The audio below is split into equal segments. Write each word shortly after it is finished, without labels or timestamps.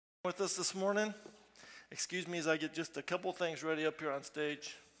With us this morning. Excuse me as I get just a couple things ready up here on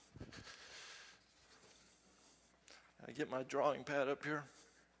stage. I get my drawing pad up here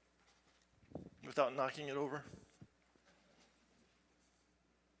without knocking it over.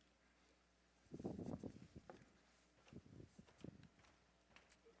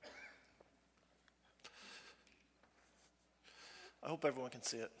 I hope everyone can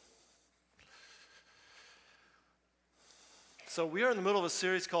see it. So we are in the middle of a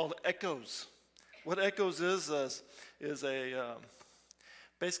series called Echoes. What Echoes is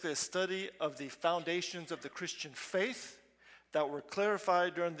basically a study of the foundations of the Christian faith that were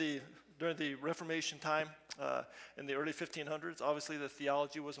clarified during the Reformation time in the early 1500s. Obviously, the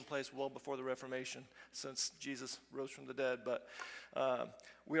theology was in place well before the Reformation, since Jesus rose from the dead. But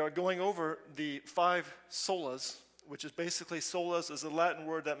we are going over the 5 solas, which is basically solas is a Latin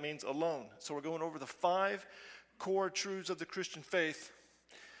word that means alone. So we're going over the 5 core truths of the Christian faith,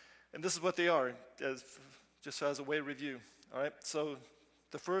 and this is what they are, just as a way to review. All right, so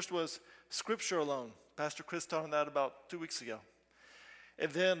the first was Scripture alone. Pastor Chris taught on that about 2 weeks ago.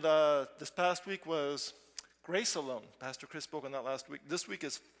 And then this past week was grace alone. Pastor Chris spoke on that last week. This week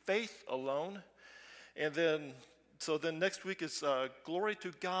is faith alone. And then next week is glory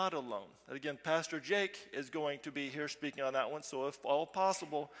to God alone. And again, Pastor Jake is going to be here speaking on that one. So if all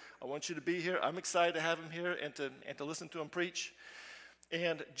possible, I want you to be here. I'm excited to have him here and to listen to him preach.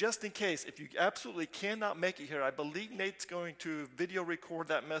 And just in case, if you absolutely cannot make it here, I believe Nate's going to video record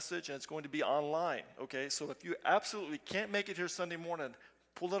that message, and it's going to be online. Okay, so if you absolutely can't make it here Sunday morning,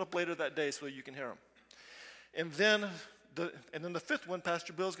 pull it up later that day so you can hear him. And then the fifth one,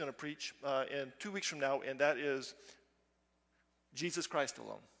 Pastor Bill's going to preach in 2 weeks from now, and that is Jesus Christ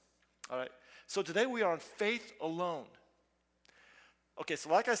alone. All right. So today we are on faith alone. Okay, so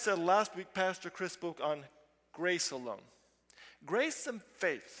like I said last week, Pastor Chris spoke on grace alone. Grace and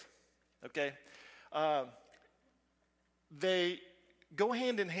faith, okay, they go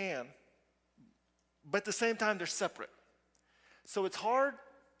hand in hand, but at the same time they're separate. So it's hard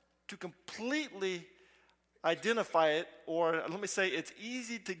to completely identify it, or let me say it's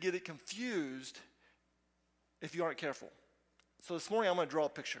easy to get it confused if you aren't careful. So this morning I'm going to draw a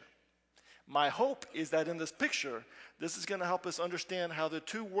picture. My hope is that in this picture, this is going to help us understand how the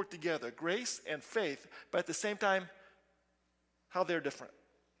two work together, grace and faith, but at the same time, how they're different.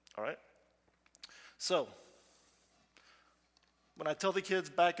 All right? So, when I tell the kids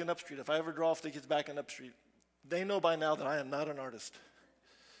backing up street, if I ever draw off the kids backing up street, they know by now that I am not an artist.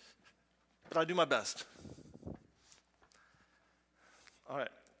 But I do my best. All right.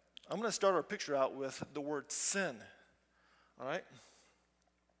 I'm going to start our picture out with the word sin. All right?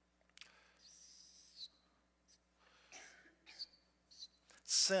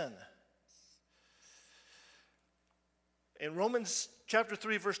 Sin. In Romans chapter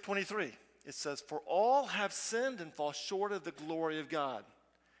 3, verse 23, it says, "For all have sinned and fall short of the glory of God."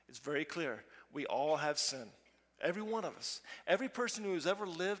 It's very clear. We all have sinned. Every one of us. Every person who has ever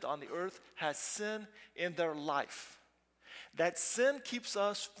lived on the earth has sin in their life. That sin keeps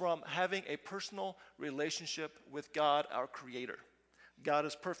us from having a personal relationship with God, our Creator. God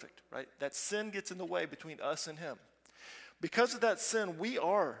is perfect, right? That sin gets in the way between us and Him. Because of that sin, we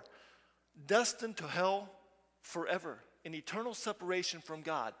are destined to hell forever, in eternal separation from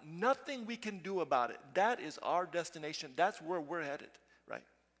God. Nothing we can do about it. That is our destination. That's where we're headed, right?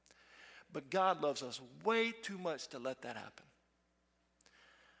 But God loves us way too much to let that happen.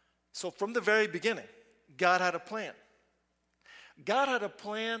 So from the very beginning, God had a plan. God had a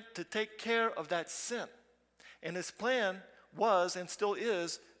plan to take care of that sin. And His plan was and still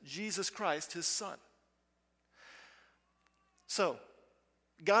is Jesus Christ, His Son. So,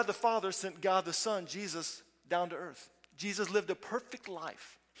 God the Father sent God the Son, Jesus, down to earth. Jesus lived a perfect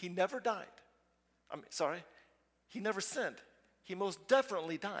life. He never died. He never sinned. He most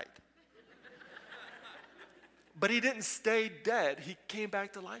definitely died. But He didn't stay dead. He came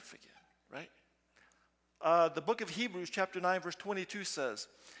back to life again, right? The book of Hebrews, chapter 9, verse 22 says,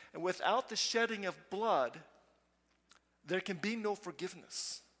 "And without the shedding of blood, there can be no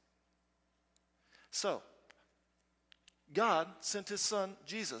forgiveness." So, God sent His Son,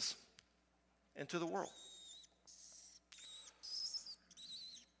 Jesus, into the world.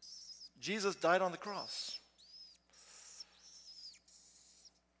 Jesus died on the cross.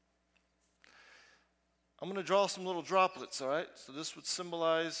 I'm going to draw some little droplets, all right? So this would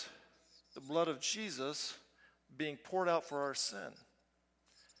symbolize the blood of Jesus being poured out for our sin.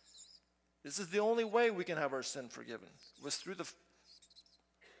 This is the only way we can have our sin forgiven. It's through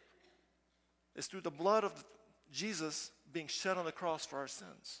the blood of Jesus being shed on the cross for our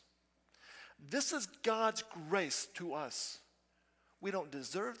sins. This is God's grace to us. We don't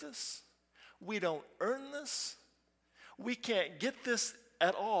deserve this. We don't earn this. We can't get this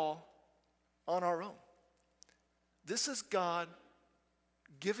at all on our own. This is God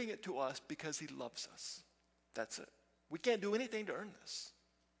giving it to us because he loves us. That's it. We can't do anything to earn this.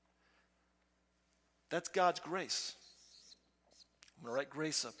 That's God's grace. I'm going to write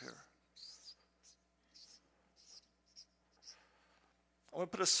grace up here. I'm going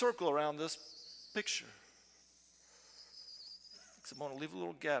to put a circle around this picture. So I'm going to leave a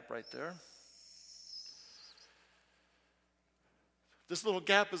little gap right there. This little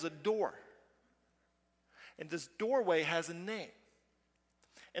gap is a door. And this doorway has a name.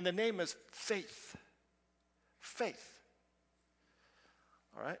 And the name is faith. Faith.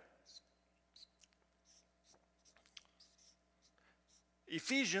 All right?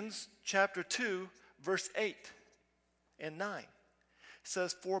 Ephesians chapter 2, verse 8 and 9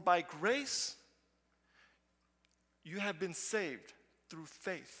 says, "For by grace you have been saved through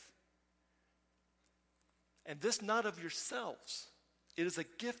faith. And this not of yourselves. It is a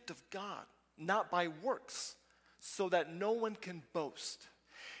gift of God, not by works, so that no one can boast."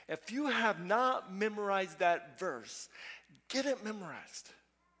 If you have not memorized that verse, get it memorized.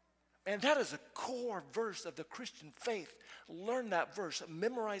 And that is a core verse of the Christian faith. Learn that verse.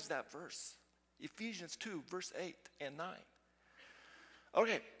 Memorize that verse. Ephesians 2, verse 8 and 9.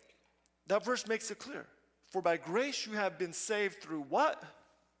 Okay, that verse makes it clear. For by grace you have been saved through what?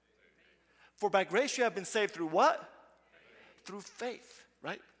 For by grace you have been saved through what? Through faith,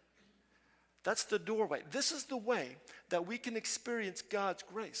 right? That's the doorway. This is the way that we can experience God's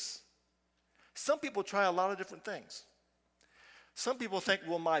grace. Some people try a lot of different things. Some people think,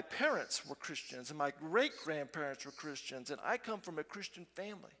 well, my parents were Christians and my great-grandparents were Christians and I come from a Christian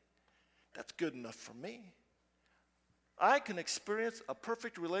family. That's good enough for me. I can experience a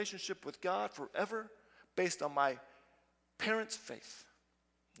perfect relationship with God forever based on my parents' faith.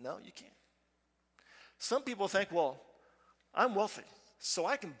 No, you can't. Some people think, well, I'm wealthy, so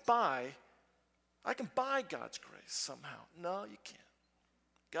I can buy God's grace somehow. No, you can't.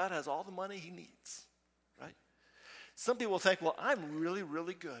 God has all the money he needs, right? Some people think, well, I'm really,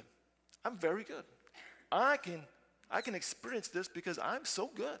 really good. I'm very good. I can experience this because I'm so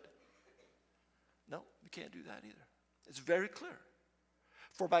good. No, you can't do that either. It's very clear.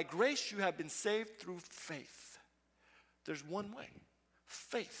 For by grace you have been saved through faith. There's one way.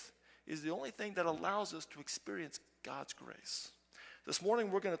 Faith is the only thing that allows us to experience God's grace. This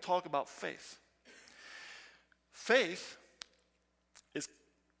morning we're going to talk about faith. Faith is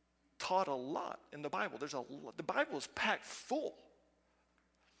taught a lot in the Bible. The Bible is packed full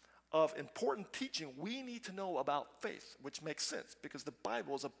of important teaching we need to know about faith, which makes sense because the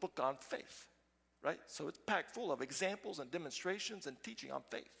Bible is a book on faith, right? So it's packed full of examples and demonstrations and teaching on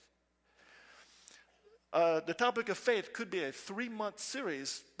faith. The topic of faith could be a 3-month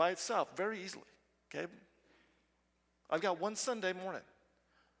series by itself, very easily, okay? I've got one Sunday morning.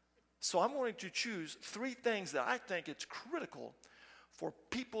 So I'm going to choose 3 things that I think it's critical for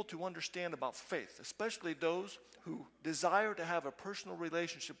people to understand about faith, especially those who desire to have a personal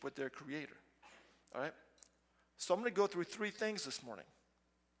relationship with their Creator. All right? So I'm going to go through 3 things this morning.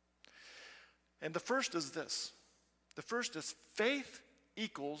 And the first is this. The first is faith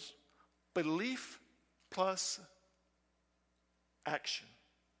equals belief plus action.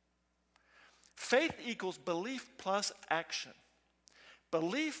 Faith equals belief plus action.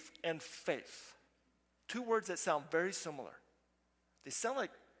 Belief and faith, 2 words that sound very similar. They sound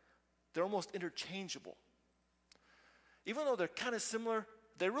like they're almost interchangeable. Even though they're kind of similar,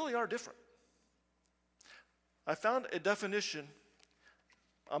 they really are different. I found a definition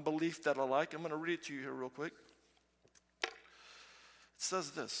on belief that I like. I'm going to read it to you here real quick. It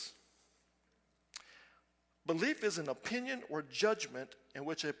says this. Belief is an opinion or judgment in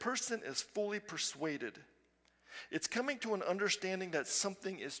which a person is fully persuaded. It's coming to an understanding that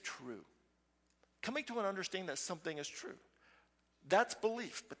something is true. Coming to an understanding that something is true. That's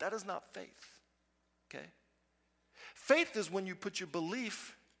belief, but that is not faith. Okay? Faith is when you put your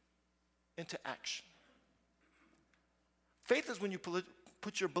belief into action. Faith is when you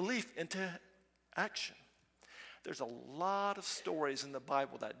put your belief into action. There's a lot of stories in the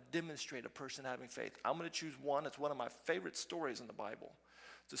Bible that demonstrate a person having faith. I'm going to choose one. It's one of my favorite stories in the Bible.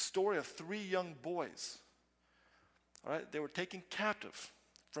 It's the story of 3 young boys. All right, they were taken captive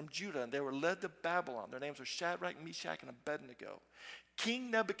from Judah, and they were led to Babylon. Their names were Shadrach, Meshach, and Abednego.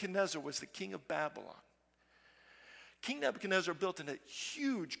 King Nebuchadnezzar was the king of Babylon. King Nebuchadnezzar built a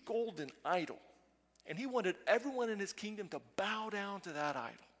huge golden idol, and he wanted everyone in his kingdom to bow down to that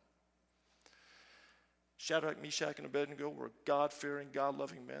idol. Shadrach, Meshach, and Abednego were God-fearing,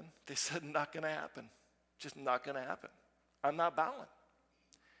 God-loving men. They said, not going to happen. Just not going to happen. I'm not bowing.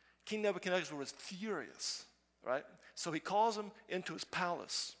 King Nebuchadnezzar was furious, right? So he calls him into his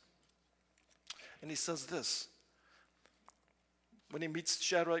palace. And he says this. When he meets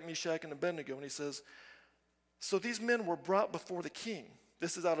Shadrach, Meshach, and Abednego, and he says, so these men were brought before the king.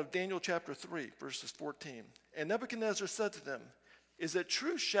 This is out of Daniel chapter 3, verses 14. And Nebuchadnezzar said to them, is it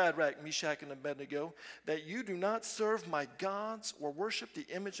true, Shadrach, Meshach, and Abednego, that you do not serve my gods or worship the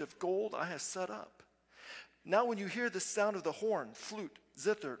image of gold I have set up? Now when you hear the sound of the horn, flute,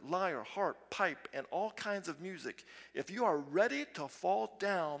 zither, lyre, harp, pipe, and all kinds of music, if you are ready to fall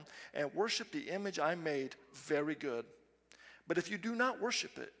down and worship the image I made, very good. But if you do not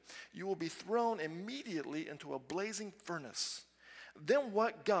worship it, you will be thrown immediately into a blazing furnace. Then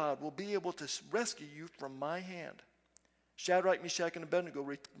what God will be able to rescue you from my hand? Shadrach, Meshach, and Abednego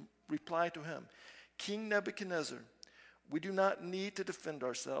replied to him, King Nebuchadnezzar, we do not need to defend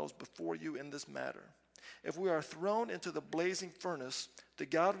ourselves before you in this matter. If we are thrown into the blazing furnace, the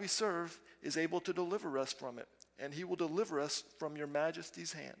God we serve is able to deliver us from it, and he will deliver us from your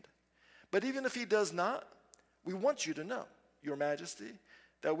majesty's hand. But even if he does not, we want you to know, your majesty,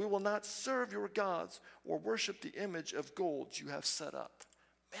 that we will not serve your gods or worship the image of gold you have set up.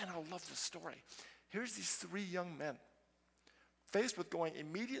 Man, I love this story. Here's these three young men faced with going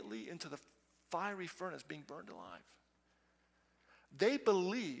immediately into the fiery furnace, being burned alive. They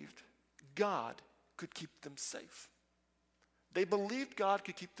believed God could keep them safe. They believed God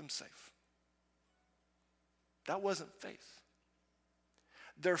could keep them safe. That wasn't faith.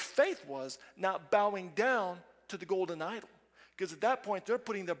 Their faith was not bowing down to the golden idol. Because at that point, they're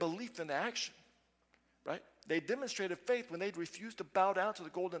putting their belief into action, right? They demonstrated faith when they refused to bow down to the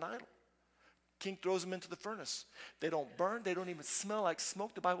golden idol. King throws them into the furnace. They don't burn. They don't even smell like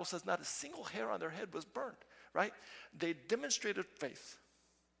smoke. The Bible says not a single hair on their head was burned, right? They demonstrated faith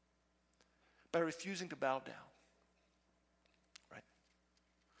by refusing to bow down, right?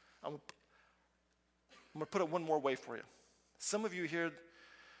 I'm going to put it one more way for you. Some of you here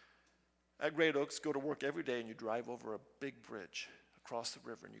at Great Oaks go to work every day and you drive over a big bridge across the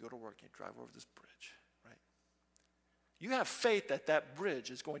river, and you go to work and you drive over this bridge, right? You have faith that that bridge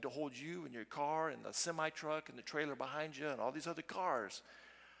is going to hold you and your car and the semi-truck and the trailer behind you and all these other cars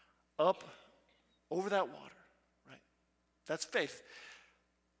up over that water, right? That's faith.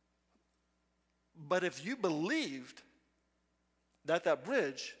 But if you believed that that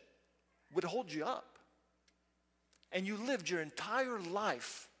bridge would hold you up, and you lived your entire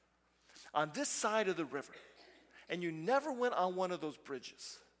life on this side of the river, and you never went on one of those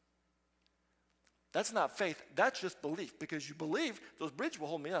bridges, that's not faith. That's just belief, because you believe those bridges will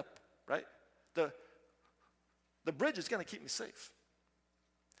hold me up, right? The bridge is going to keep me safe.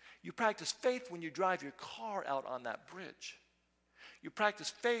 You practice faith when you drive your car out on that bridge. You practice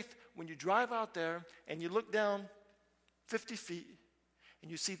faith when you drive out there and you look down 50 feet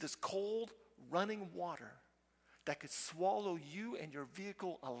and you see this cold, running water that could swallow you and your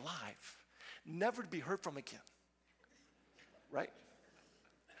vehicle alive, never to be heard from again, right?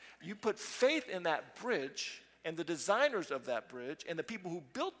 You put faith in that bridge and the designers of that bridge and the people who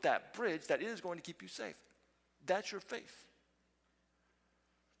built that bridge, that it is going to keep you safe. That's your faith.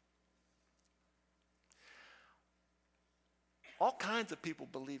 All kinds of people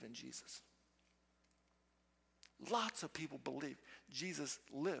believe in Jesus. Lots of people believe Jesus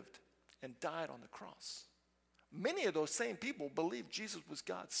lived and died on the cross. Many of those same people believe Jesus was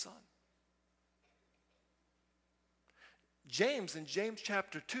God's son. James in James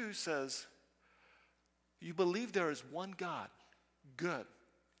chapter 2 says, you believe there is one God, good.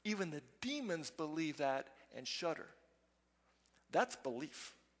 Even the demons believe that and shudder. That's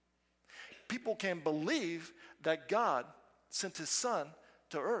belief. People can believe that God sent his son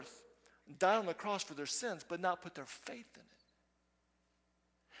to earth, died on the cross for their sins, but not put their faith in it.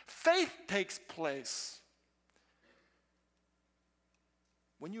 Faith takes place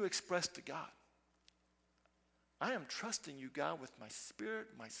when you express to God, I am trusting you, God, with my spirit,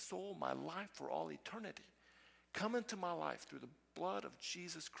 my soul, my life for all eternity. Come into my life through the blood of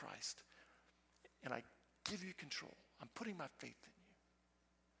Jesus Christ, and I give you control. I'm putting my faith in you.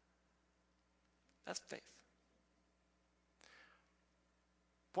 That's faith.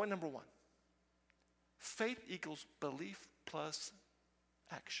 Point number one, faith equals belief plus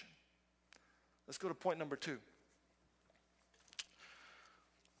action. Let's go to point number two.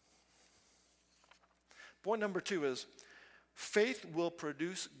 Point number two is faith will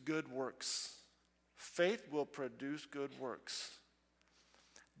produce good works. Faith will produce good works.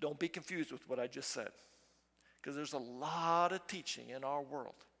 Don't be confused with what I just said, because there's a lot of teaching in our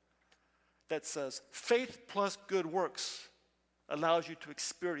world that says faith plus good works allows you to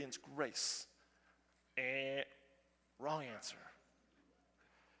experience grace. Wrong answer.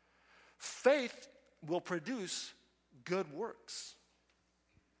 Faith will produce good works.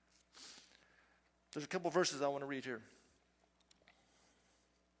 There's a couple verses I want to read here.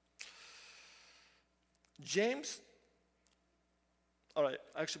 James, all right,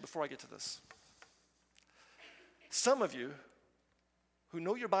 actually, before I get to this, some of you who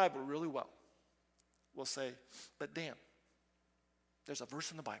know your Bible really well will say, but Dan, there's a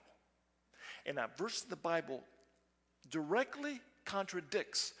verse in the Bible, and that verse in the Bible directly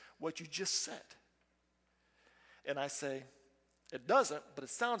contradicts what you just said. And I say, it doesn't, but it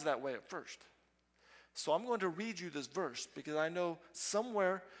sounds that way at first. So I'm going to read you this verse because I know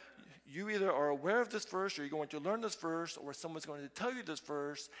somewhere you either are aware of this verse or you're going to learn this verse or someone's going to tell you this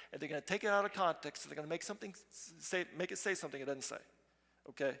verse and they're going to take it out of context and they're going to make it say something it doesn't say.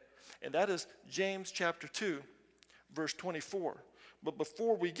 Okay? And that is James chapter 2, verse 24. But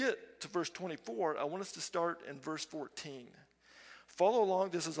before we get to verse 24, I want us to start in verse 14. Follow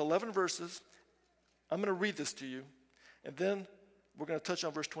along. This is 11 verses. I'm going to read this to you, and then we're going to touch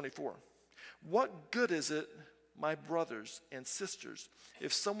on verse 24. What good is it, my brothers and sisters,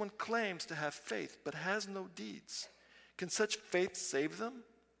 if someone claims to have faith but has no deeds? Can such faith save them?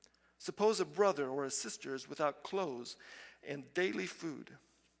 Suppose a brother or a sister is without clothes and daily food.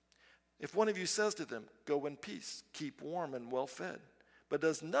 If one of you says to them, go in peace, keep warm and well fed, but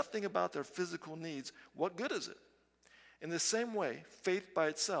does nothing about their physical needs, what good is it? In the same way, faith by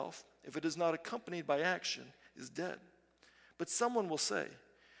itself, if it is not accompanied by action, is dead. But someone will say,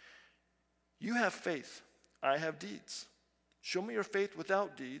 you have faith, I have deeds. Show me your faith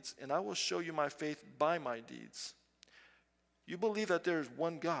without deeds, and I will show you my faith by my deeds. You believe that there is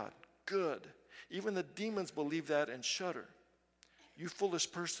one God. Good. Even the demons believe that and shudder. You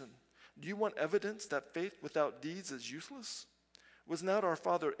foolish person, do you want evidence that faith without deeds is useless? Was not our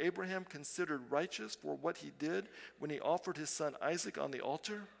father Abraham considered righteous for what he did when he offered his son Isaac on the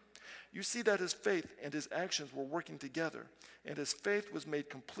altar? You see that his faith and his actions were working together, and his faith was made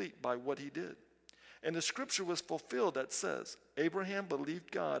complete by what he did. And the scripture was fulfilled that says, Abraham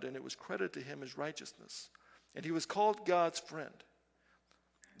believed God, and it was credited to him as righteousness. And he was called God's friend.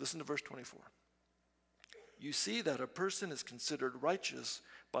 Listen to verse 24. You see that a person is considered righteous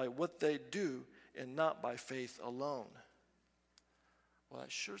by what they do and not by faith alone. Well,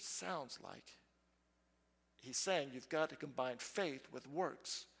 it sure sounds like he's saying you've got to combine faith with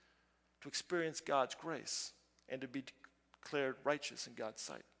works to experience God's grace and to be declared righteous in God's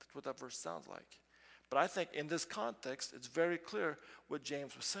sight. That's what that verse sounds like. But I think in this context, it's very clear what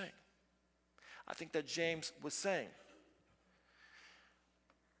James was saying. I think that James was saying,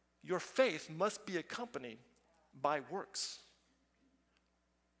 your faith must be accompanied by works,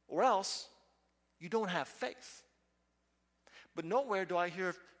 or else you don't have faith. But nowhere do I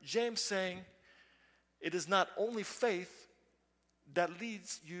hear James saying it is not only faith that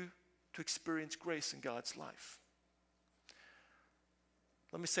leads you to experience grace in God's life.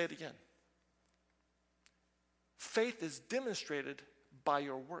 Let me say it again. Faith is demonstrated by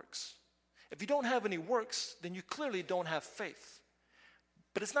your works. If you don't have any works, then you clearly don't have faith.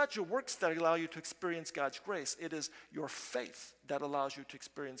 But it's not your works that allow you to experience God's grace. It is your faith that allows you to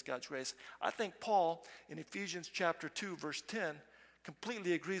experience God's grace. I think Paul, in Ephesians chapter 2, verse 10,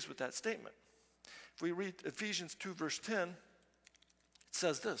 completely agrees with that statement. If we read Ephesians 2, verse 10, it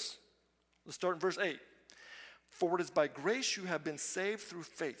says this. Let's start in verse 8. For it is by grace you have been saved through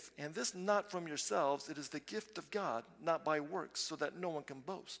faith, and this not from yourselves, it is the gift of God, not by works, so that no one can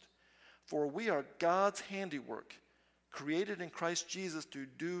boast. For we are God's handiwork, created in Christ Jesus to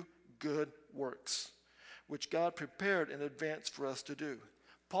do good works, which God prepared in advance for us to do.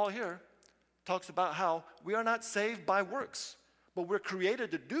 Paul here talks about how we are not saved by works, but we're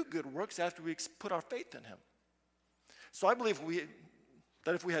created to do good works after we put our faith in him. So I believe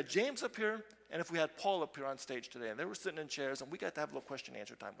that if we had James up here and if we had Paul up here on stage today and they were sitting in chairs and we got to have a little question and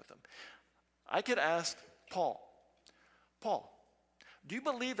answer time with them, I could ask Paul, do you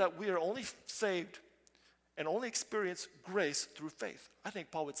believe that we are only saved and only experience grace through faith? I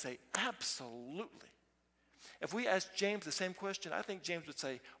think Paul would say, absolutely. If we asked James the same question, I think James would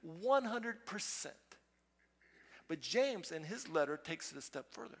say 100%. But James, in his letter, takes it a step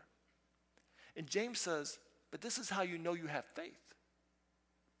further. And James says, but this is how you know you have faith,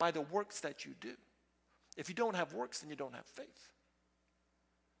 by the works that you do. If you don't have works, then you don't have faith.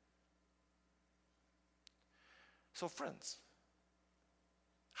 So friends,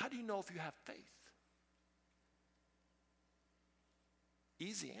 how do you know if you have faith?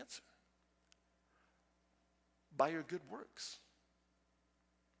 Easy answer. By your good works.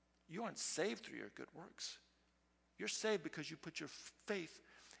 You aren't saved through your good works. You're saved because you put your faith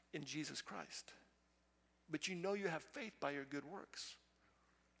in Jesus Christ. but you know you have faith by your good works.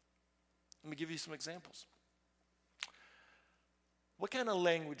 Let me give you some examples. What kind of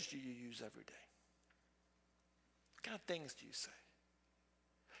language do you use every day? What kind of things do you say?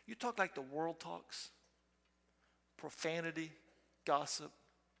 You talk like the world talks? Profanity, gossip,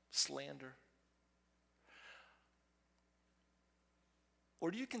 slander? Or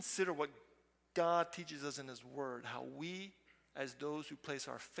do you consider what God teaches us in His Word, how we, as those who place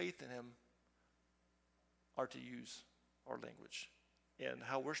our faith in Him, are to use our language and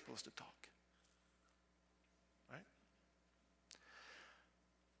how we're supposed to talk? Right?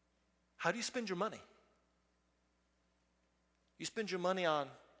 How do you spend your money? You spend your money on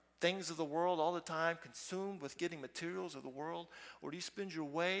things of the world all the time, consumed with getting materials of the world? Or do you spend your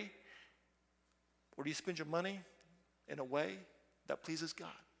money in a way that pleases God?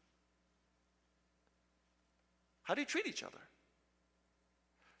 How do you treat each other?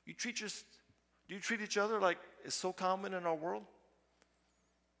 Do you treat each other like is so common in our world?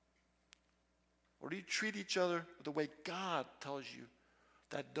 Or do you treat each other the way God tells you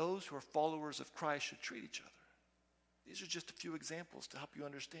that those who are followers of Christ should treat each other? These are just a few examples to help you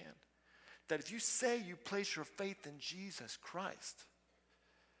understand that if you say you place your faith in Jesus Christ,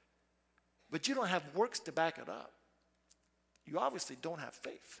 but you don't have works to back it up, you obviously don't have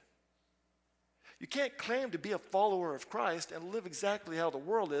faith. You can't claim to be a follower of Christ and live exactly how the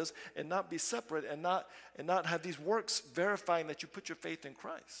world is and not be separate and not have these works verifying that you put your faith in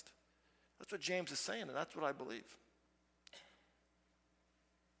Christ. That's what James is saying, and that's what I believe.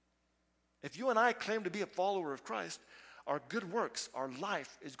 If you and I claim to be a follower of Christ, our good works, our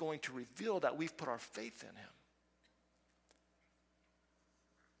life is going to reveal that we've put our faith in Him.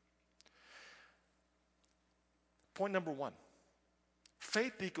 Point number 1,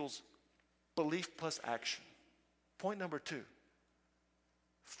 faith equals belief plus action. Point number 2,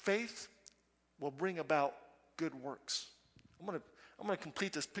 faith will bring about good works. I'm going to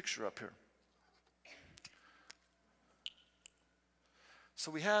complete this picture up here. So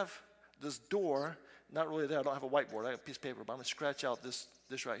we have this door, not really there. I don't have a whiteboard. I have a piece of paper, but I'm going to scratch out this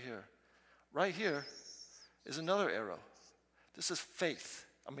right here. Right here is another arrow. This is faith.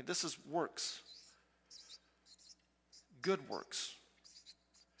 This is works. Good works.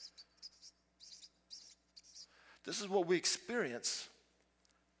 This is what we experience.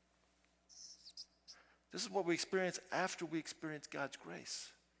 This is what we experience after we experience God's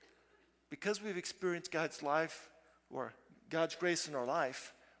grace. Because we've experienced God's life, or God's grace in our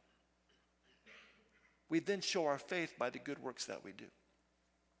life, we then show our faith by the good works that we do.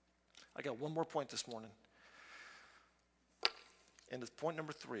 I got one more point this morning. And it's point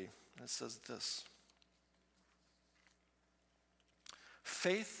number 3. And it says this.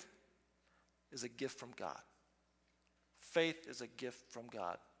 Faith is a gift from God. Faith is a gift from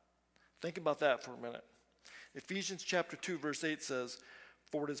God. Think about that for a minute. Ephesians chapter 2, verse 8 says,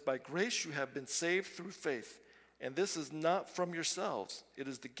 "For it is by grace you have been saved through faith, and this is not from yourselves. It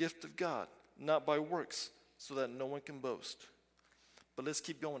is the gift of God, not by works, so that no one can boast." But let's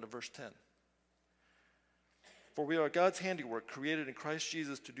keep going to verse 10. "For we are God's handiwork, created in Christ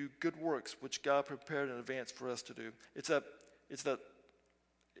Jesus to do good works, which God prepared in advance for us to do." It's that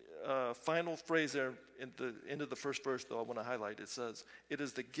final phrase there in the end of the first verse, though, I want to highlight. It says, "It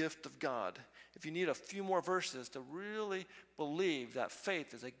is the gift of God." If you need a few more verses to really believe that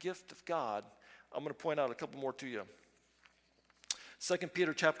faith is a gift of God, I'm going to point out a couple more to you. 2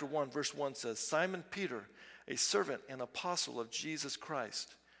 Peter chapter 1, verse 1 says, "Simon Peter, a servant and apostle of Jesus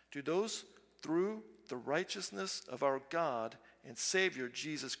Christ, to those through the righteousness of our God and Savior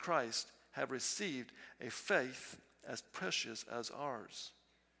Jesus Christ have received a faith as precious as ours."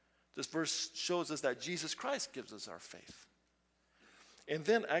 This verse shows us that Jesus Christ gives us our faith. And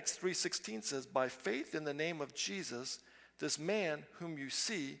then Acts 3:16 says, "By faith in the name of Jesus, this man whom you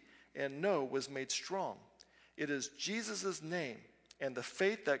see and know was made strong. It is Jesus' name and the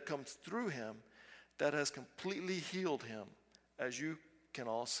faith that comes through him that has completely healed him, as you can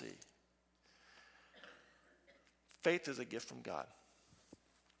all see." Faith is a gift from God.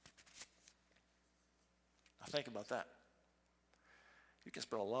 Now think about that. You can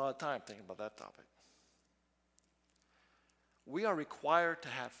spend a lot of time thinking about that topic. We are required to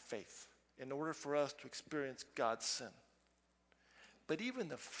have faith in order for us to experience God's sin. But even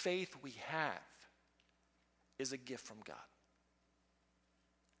the faith we have is a gift from God.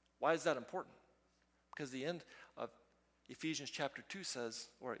 Why is that important? Because the end of Ephesians chapter 2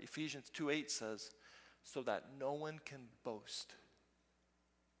 says, or Ephesians 2:8 says, "So that no one can boast."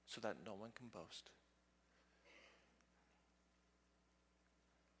 So that no one can boast.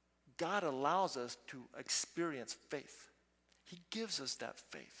 God allows us to experience faith. He gives us that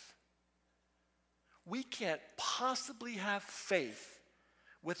faith. We can't possibly have faith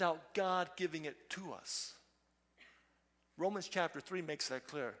without God giving it to us. Romans chapter 3 makes that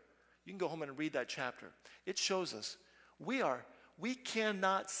clear. You can go home and read that chapter. It shows us we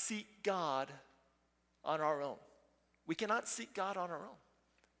cannot seek God on our own. We cannot seek God on our own.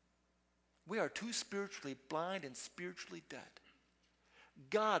 We are too spiritually blind and spiritually dead.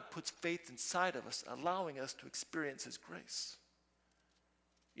 God puts faith inside of us, allowing us to experience his grace.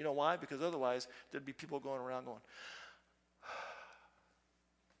 You know why? Because otherwise, there'd be people going around going,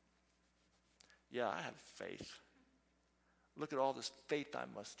 yeah, I have faith. Look at all this faith I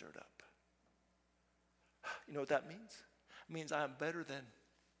mustered up. You know what that means? It means I am better than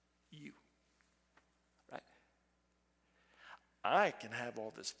you. Right? I can have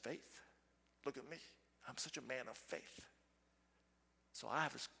all this faith. Look at me. I'm such a man of faith. So I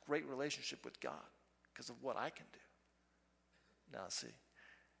have this great relationship with God because of what I can do. Now see,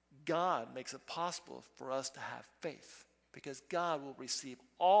 God makes it possible for us to have faith because God will receive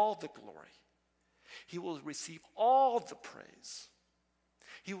all the glory. He will receive all the praise.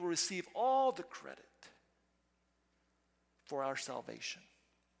 He will receive all the credit for our salvation.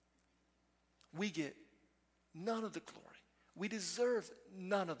 We get none of the glory. We deserve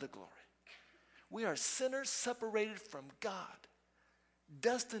none of the glory. We are sinners separated from God,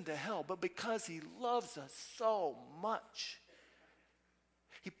 destined to hell, but because he loves us so much,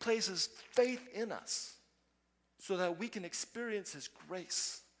 he places faith in us so that we can experience his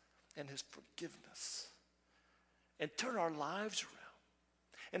grace and his forgiveness and turn our lives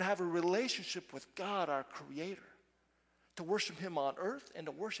around and have a relationship with God, our Creator, to worship him on earth and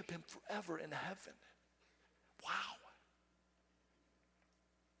to worship him forever in heaven. Wow.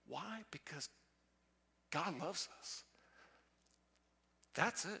 Why? Because God loves us.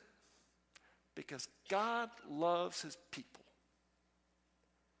 That's it. Because God loves his people.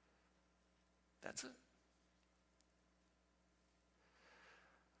 That's it.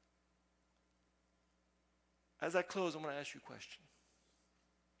 As I close, I'm going to ask you a question.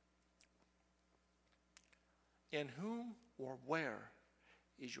 In whom or where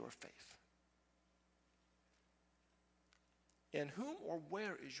is your faith? In whom or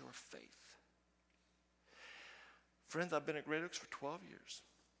where is your faith? Friends, I've been at Great Oaks for 12 years.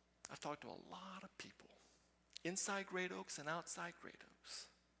 I've talked to a lot of people, inside Great Oaks and outside Great Oaks.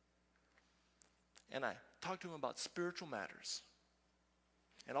 And I talk to them about spiritual matters.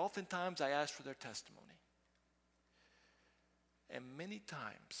 And oftentimes I ask for their testimony. And many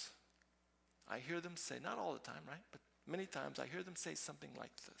times I hear them say, not all the time, right? But many times I hear them say something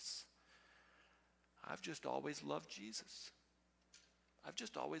like this. I've just always loved Jesus. I've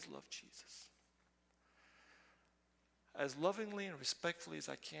just always loved Jesus. As lovingly and respectfully as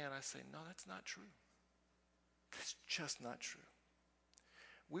I can, I say, no, that's not true. It's just not true.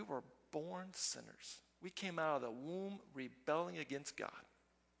 We were born sinners. We came out of the womb rebelling against God.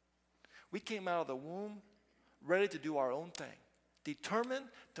 We came out of the womb ready to do our own thing, determined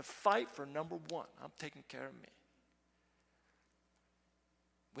to fight for number one. I'm taking care of me.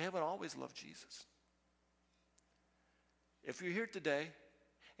 We haven't always loved Jesus. If you're here today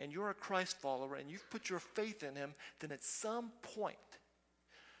and you're a Christ follower and you've put your faith in him, then at some point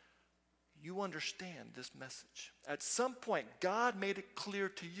you understand this message. At some point, God made it clear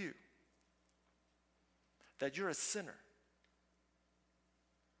to you that you're a sinner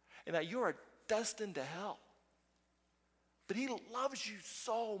and that you are destined to hell. But he loves you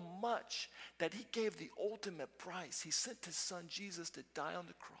so much that he gave the ultimate price. He sent his son Jesus to die on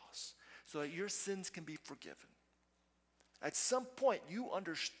the cross so that your sins can be forgiven. At some point, you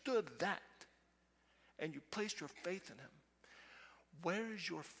understood that and you placed your faith in him. Where is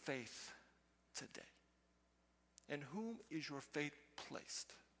your faith today? In whom is your faith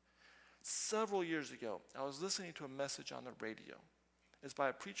placed? Several years ago, I was listening to a message on the radio. It's by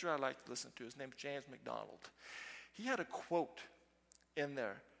a preacher I like to listen to. His name's James McDonald. He had a quote in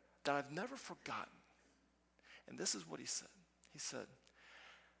there that I've never forgotten. And this is what he said. He said,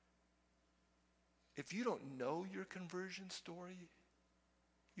 if you don't know your conversion story,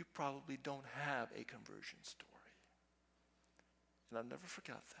 you probably don't have a conversion story. And I'll never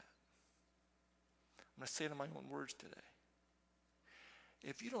forgot that. I'm going to say it in my own words today.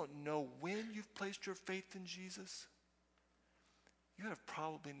 If you don't know when you've placed your faith in Jesus, you have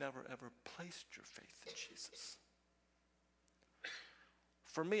probably never ever placed your faith in Jesus.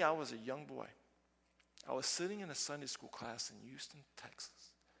 For me, I was a young boy. I was sitting in a Sunday school class in Houston, Texas.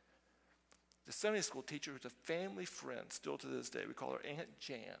 The Sunday school teacher was a family friend, still to this day. We call her Aunt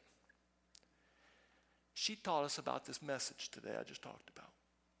Jan. She taught us about this message today I just talked about.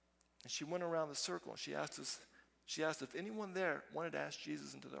 And she went around the circle and she She asked if anyone there wanted to ask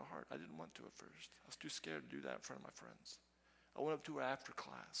Jesus into their heart. I didn't want to at first. I was too scared to do that in front of my friends. I went up to her after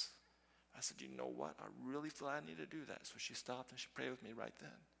class. I said, you know what? I really feel I need to do that. So she stopped and she prayed with me right then.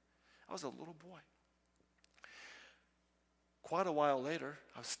 I was a little boy. Quite a while later,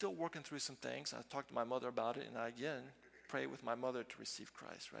 I was still working through some things. I talked to my mother about it, and I again prayed with my mother to receive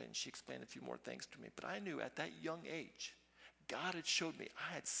Christ, right? And she explained a few more things to me. But I knew at that young age, God had showed me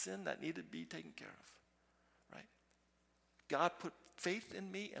I had sin that needed to be taken care of, right? God put faith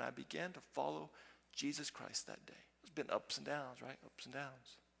in me, and I began to follow Jesus Christ that day. It's been ups and downs, right? Ups and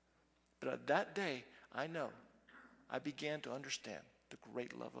downs. But at that day, I know I began to understand the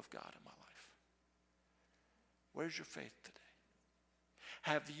great love of God in my life. Where's your faith today?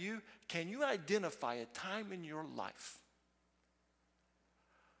 Can you identify a time in your life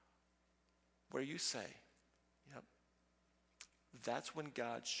where you say, yep, that's when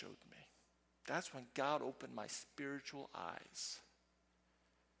God showed me. That's when God opened my spiritual eyes.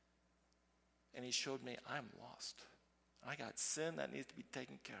 And he showed me I'm lost. I got sin that needs to be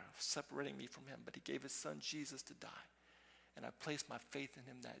taken care of, separating me from him. But he gave his son Jesus to die. And I placed my faith in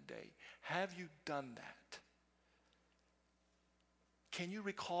him that day. Have you done that? Can you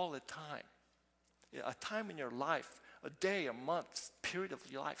recall a time in your life, a day, a month, period of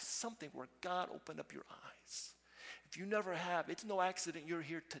your life, something where God opened up your eyes? If you never have, it's no accident you're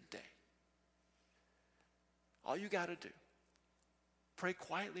here today. All you got to do, pray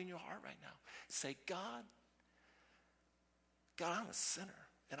quietly in your heart right now. Say, God, I'm a sinner,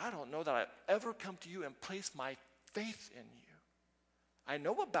 and I don't know that I've ever come to you and placed my faith in you. I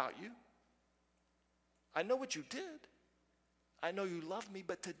know about you. I know what you did. I know you love me,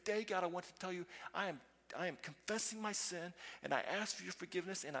 but today, God, I want to tell you, I am confessing my sin, and I ask for your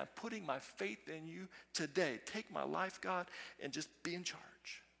forgiveness, and I'm putting my faith in you today. Take my life, God, and just be in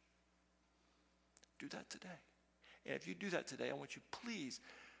charge. Do that today. And if you do that today, I want you, please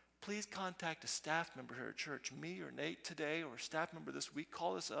contact a staff member here at church, me or Nate today, or a staff member this week.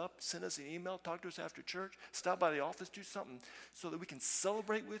 Call us up, send us an email, talk to us after church, stop by the office, do something so that we can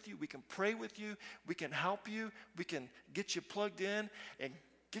celebrate with you, we can pray with you, we can help you, we can get you plugged in and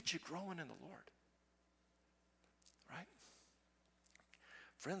get you growing in the Lord. Right?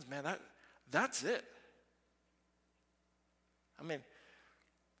 Friends, man, that's it. I mean,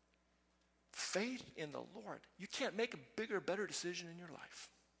 faith in the Lord. You can't make a bigger, better decision in your life.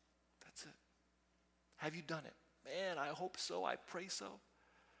 That's it. Have you done it? Man, I hope so. I pray so.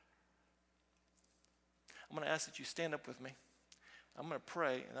 I'm going to ask that you stand up with me. I'm going to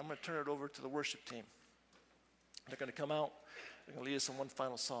pray, and I'm going to turn it over to the worship team. They're going to come out. They're going to lead us in one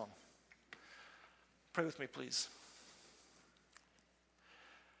final song. Pray with me, please.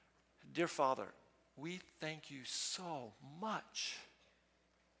 Dear Father, we thank you so much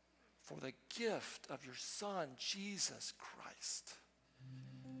for the gift of your Son, Jesus Christ.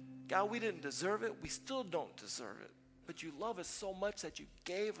 God, we didn't deserve it. We still don't deserve it. But you love us so much that you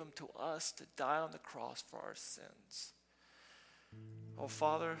gave him to us to die on the cross for our sins. Oh,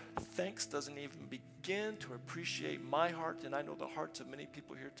 Father, thanks doesn't even begin to appreciate my heart, and I know the hearts of many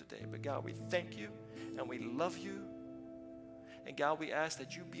people here today. But God, we thank you, and we love you. And God, we ask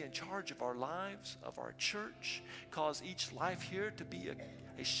that you be in charge of our lives, of our church. Cause each life here to be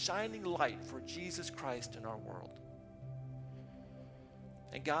a shining light for Jesus Christ in our world.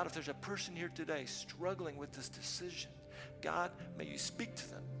 And God, if there's a person here today struggling with this decision, God, may you speak to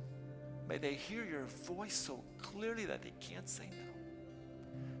them. May they hear your voice so clearly that they can't say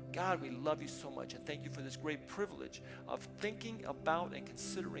no. God, we love you so much, and thank you for this great privilege of thinking about and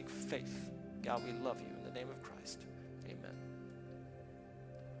considering faith. God, we love you in the name of Christ.